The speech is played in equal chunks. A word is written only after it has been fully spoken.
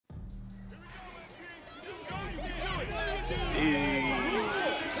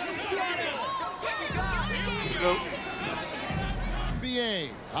go. NBA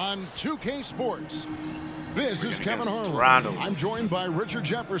on 2K Sports. This is Kevin Harlan. Toronto. I'm joined by Richard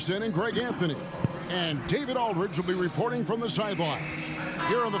Jefferson and Greg Anthony. And David Aldridge will be reporting from the sideline.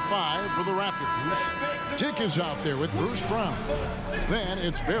 Here are the 5 for the Raptors. Dick is out there with Bruce Brown. Then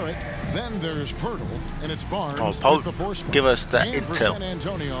it's Barrett. Then there's Pirtle. And it's Barnes with the 4 spot. Give us that and for intel. San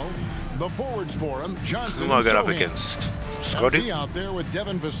Antonio, the forwards for him, Johnson. Who am I going up Sohan. against? Scotty? FP out there with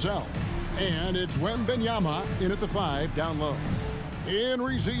Devin Vassell. And it's Wembanyama in at the 5 down low. In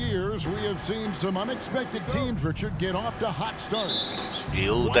recent years, we have seen some unexpected teams, Richard, get off to hot starts.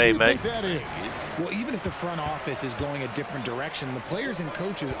 All day, mate. What do you think that is? Well, even if the front office is going a different direction, the players and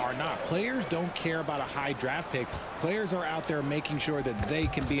coaches are not. Players don't care about a high draft pick. Players are out there making sure that they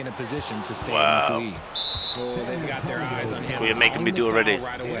can be in a position to stay in this league. Oh, they've got their eyes on him. Well, you're making me do already.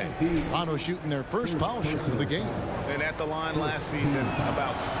 Right away. Toronto shooting their first foul shot of the game. And at the line last season,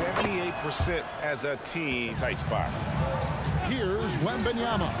 about 78% as a team. Tight spot. Here's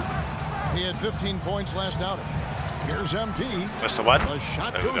Wembanyama. He had 15 points last outing. Here's MP. That's the one. The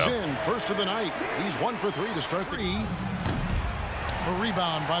shot There we goes go. in. First of the night. He's 1 for 3 to start the A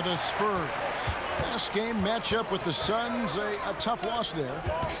rebound by the Spurs. Last game matchup with the Suns. A tough loss there.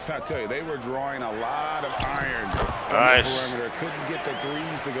 I tell you, they were drawing a lot of iron from Nice. the perimeter. Couldn't get the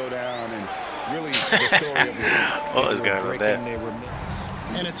threes to go down, and really the story of the What is going on there?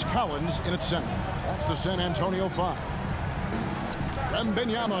 And it's Collins in at center. That's the San Antonio 5.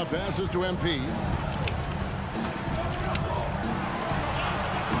 Wembanyama passes to MP.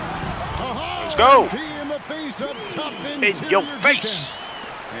 Let's go. MP in the face of tough In interior your defense. face.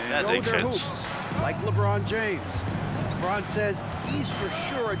 That Know their defense. hoops, like LeBron James. LeBron says he's for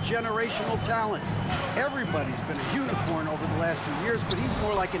sure a generational talent. Everybody's been a unicorn over the last few years, but he's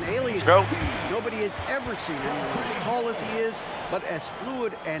more like an alien. Let's go. Nobody has ever seen anyone as tall as he is, but as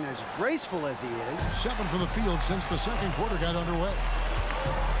fluid and as graceful as he is. 7 from the field since the second quarter got underway.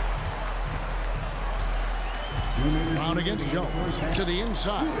 Brown against Jones. To the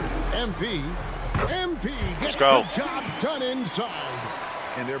inside. MP. MP gets go. the job done inside.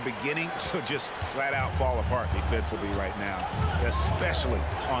 And they're beginning to just flat out fall apart defensively right now, especially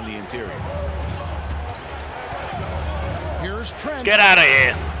on the interior. Here's Trent. Get out of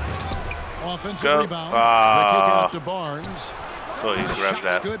here. Offensive Go. rebound. The kick out to Barnes. Thought you grabbed Shot's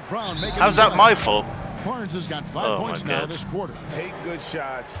that. good. Brown making How's him that drive. my fault? Barnes has got 5 Oh, points my now God. this quarter. Take good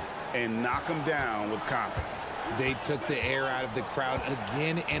shots and knock them down with confidence. They took the air out of the crowd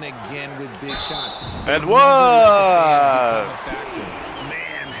again and again with big shots. And Never let the what? fans become a factor.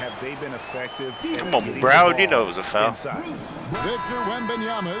 Man, have they been effective. Come on, Brown, you know it was a foul. Inside. Victor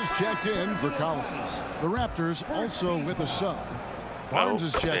Wembanyama is checked in for Collins. The Raptors also with a sub. Barnes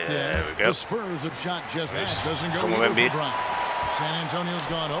is checked there in. we go. The Spurs have shot just that. Doesn't go Come on, either Wemby. for Brown. San Antonio's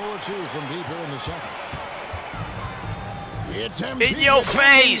gone 0-2 from deep here in the second. It's MP. In your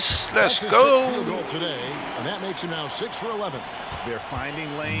face. Let's That's his go. 6th field goal today, and that makes him now 6 for 11. They're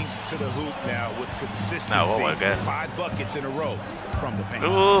finding lanes to the hoop now with consistency. Now, oh my God. 5 buckets in a row from the paint.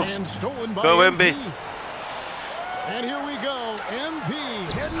 Ooh. And stolen by Go, MP. MB. And here we go. MP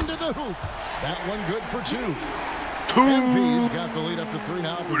heading to the hoop. That one good for 2. 2. MP's got the lead up to 3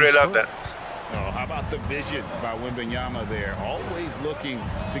 now. For Right the out that. Spurs. Oh, how about the vision by Wembanyama there? Always looking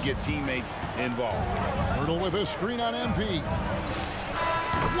to get teammates involved. Hurdle with a screen on MP.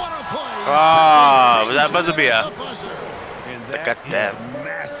 What a play! Ah, was that buzzer beater? The buzzer. And that got that. is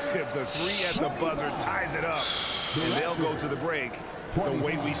massive. The 3 at the buzzer ties it up. And they'll go to the break the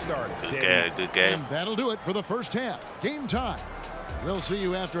way we started. Good game, good game. And that'll do it for the first half. Game time. We'll see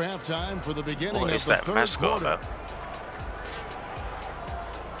you after halftime for the beginning What of is the that third mascot quarter. now?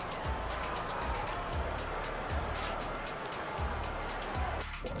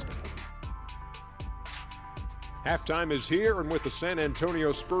 Halftime is here, and with the San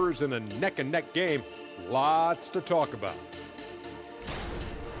Antonio Spurs in a neck-and-neck game, lots to talk about.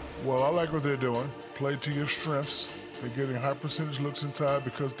 Well, I like what they're doing. Play to your strengths. They're getting high percentage looks inside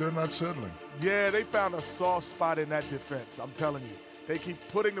because they're not settling. Yeah, they found a soft spot in that defense. I'm telling you. They keep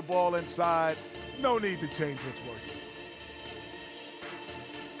putting the ball inside. No need to change what's working.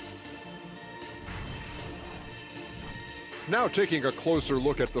 Now taking a closer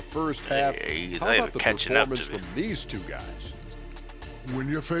look at the first half, Hey, how they about are the catching up to performance me. from these two guys? When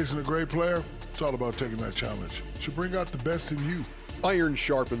you're facing a great player, it's all about taking that challenge. It should bring out the best in you. Iron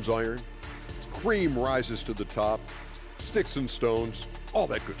sharpens iron, cream rises to the top, sticks and stones, all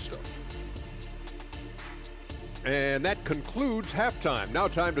that good stuff. And that concludes halftime. Now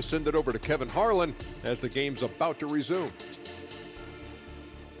time to send it over to Kevin Harlan as the game's about to resume.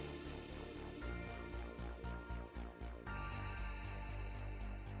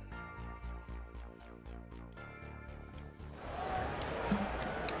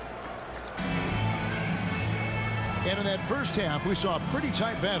 And in that first half, we saw a pretty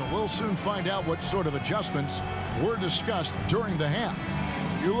tight battle. We'll soon find out what sort of adjustments were discussed during the half.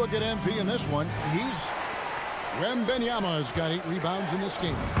 You look at MP in this one, Wembanyama has got 8 rebounds in this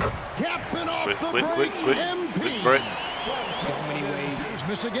game. Capping off the break, MP. Quick break. So many ways. Here's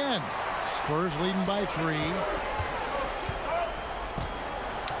miss again. Spurs leading by 3.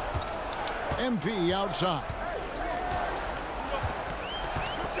 MP outside.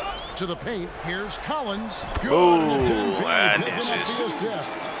 To the paint. Here's Collins. Good. Ooh, and this is...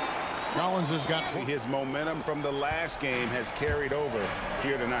 Collins has got 4. His momentum from the last game has carried over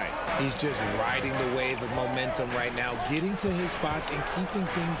here tonight. He's just riding the wave of momentum right now, getting to his spots and keeping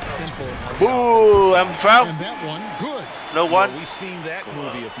things simple. Ooh, I'm foul. And that one, good. No one. Well, we've seen that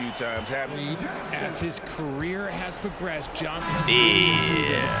movie a few times, haven't we? As his career has progressed, Johnson has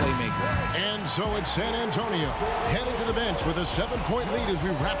improved as a playmaker. And so it's San Antonio heading to the bench with a 7-point lead as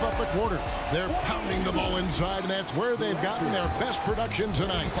we wrap up the quarter. They're pounding the ball inside, and that's where they've gotten their best production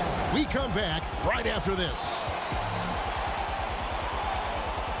tonight. We come back right after this.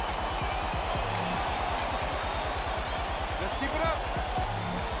 Let's keep it up.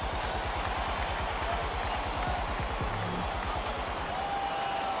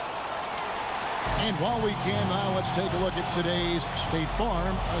 And while we can now, let's take a look at today's State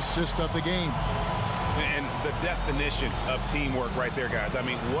Farm assist of the game. And the definition of teamwork right there, guys. I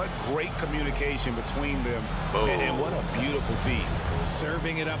mean, what great communication between them, and what a beautiful feed.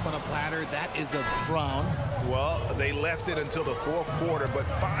 Serving it up on a platter, that is a Brown. Well, they left it until the 4th quarter, but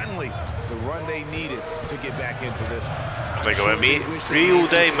finally, the run they needed to get back into this one. Take away me. Real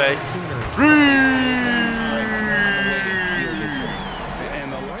day, mate.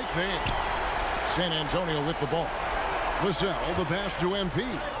 And the right there. San Antonio with the ball. Vassell, the pass to MP.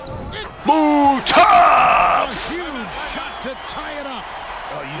 Boo-ta! A huge shot to tie it up.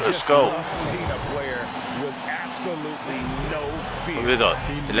 Oh, you Let's just go. love seeing a player with absolutely no fear. What have we got?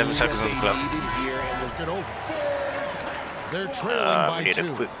 11 seconds on the clock. Get over. They're trailing by We need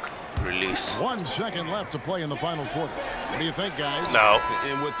 2. a quick release. 1 second left to play in the final quarter. What do you think, guys? No.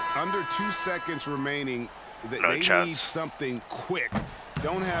 And with under 2 seconds remaining, they need chance. something quick.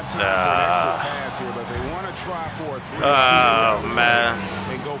 Don't have time for an extra pass here, but they want to try for a 3. Oh, man.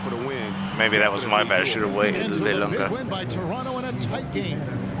 And go for the win. Maybe that was my bad. I should have waited a And little so bit the big longer. win by Toronto in a tight game.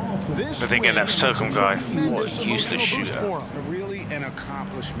 This I think in that Circum guy, tremendous what a useless emotional boost shooter. for 'em. Really an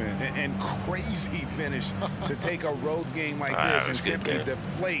accomplishment and crazy finish to take a road game like this and that's good, simply man.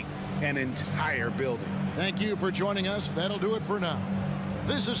 deflate an entire building. Thank you for joining us. That'll do it for now.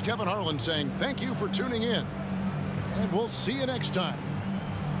 This is Kevin Harlan saying thank you for tuning in. And we'll see you next time.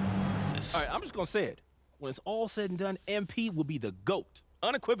 All right, I'm just going to say it. When it's all said and done, MP will be the GOAT,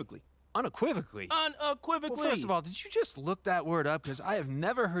 unequivocally. Unequivocally? Unequivocally. Well, first of all, did you just look that word up? Because I have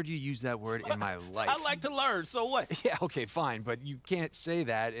never heard you use that word in my life. I like to learn, so what? Yeah, okay, fine, but you can't say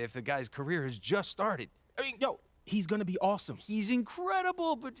that if the guy's career has just started. I mean, yo, he's going to be awesome. He's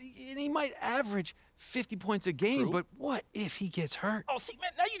incredible, and he might average 50 points a game, True. but what if he gets hurt? Oh, see,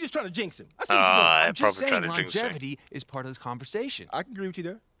 man, now you're just trying to jinx him. I see what you're doing. I'm just probably saying trying to jinx him. longevity is part of this conversation. I can agree with you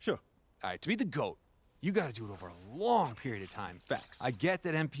there. Sure. All right, to be the GOAT, you got to do it over a long period of time. Facts. I get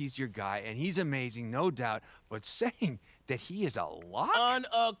that MP's your guy, and he's amazing, no doubt, but saying that he is a lock?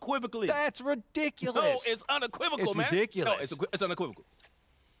 Unequivocally. That's ridiculous. No, it's unequivocal, It's man. ridiculous. No, it's unequivocal.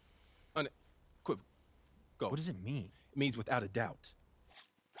 Unequivocal. Go. What does it mean? It means without a doubt.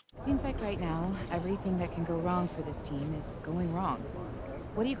 Seems like right now, everything that can go wrong for this team is going wrong.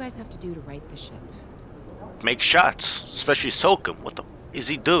 What do you guys have to do to right the ship? Make shots, especially Sokum. What the is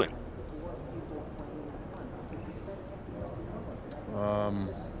he doing?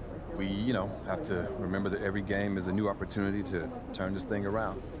 We, have to remember that every game is a new opportunity to turn this thing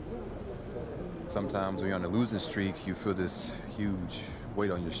around. Sometimes when you're on a losing streak, you feel this huge weight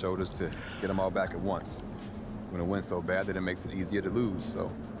on your shoulders to get them all back at once. When a win's so bad that it makes it easier to lose.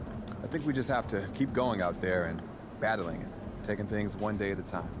 So I think we just have to keep going out there and battling it, taking things one day at a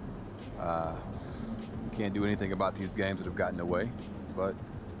time. We can't do anything about these games that have gotten away, but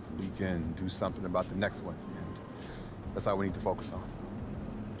we can do something about the next one. And that's all we need to focus on.